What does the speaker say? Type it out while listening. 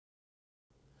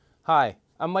Hi,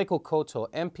 I'm Michael Coteau,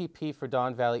 MPP for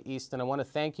Don Valley East, and I want to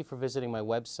thank you for visiting my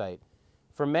website.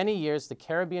 For many years, the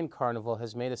Caribbean Carnival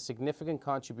has made a significant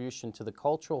contribution to the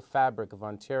cultural fabric of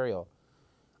Ontario.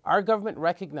 Our government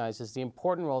recognizes the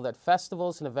important role that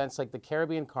festivals and events like the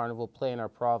Caribbean Carnival play in our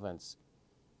province.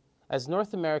 As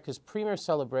North America's premier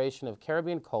celebration of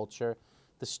Caribbean culture,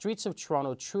 the streets of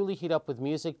Toronto truly heat up with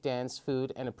music, dance,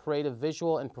 food, and a parade of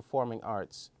visual and performing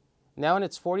arts. Now in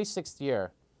its 46th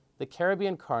year, the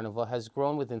Caribbean Carnival has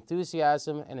grown with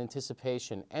enthusiasm and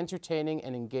anticipation, entertaining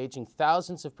and engaging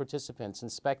thousands of participants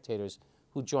and spectators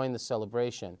who join the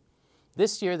celebration.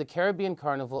 This year, the Caribbean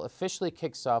Carnival officially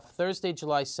kicks off Thursday,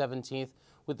 July 17th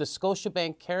with the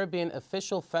Scotiabank Caribbean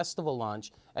official festival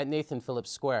launch at Nathan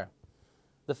Phillips Square.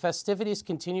 The festivities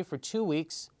continue for 2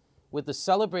 weeks, with the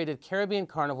celebrated Caribbean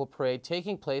Carnival Parade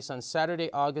taking place on Saturday,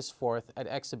 August 4th at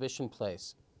Exhibition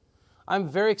Place. I'm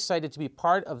very excited to be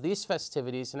part of these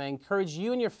festivities, and I encourage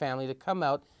you and your family to come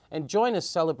out and join us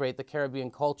celebrate the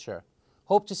Caribbean culture.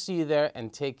 Hope to see you there,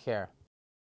 and take care.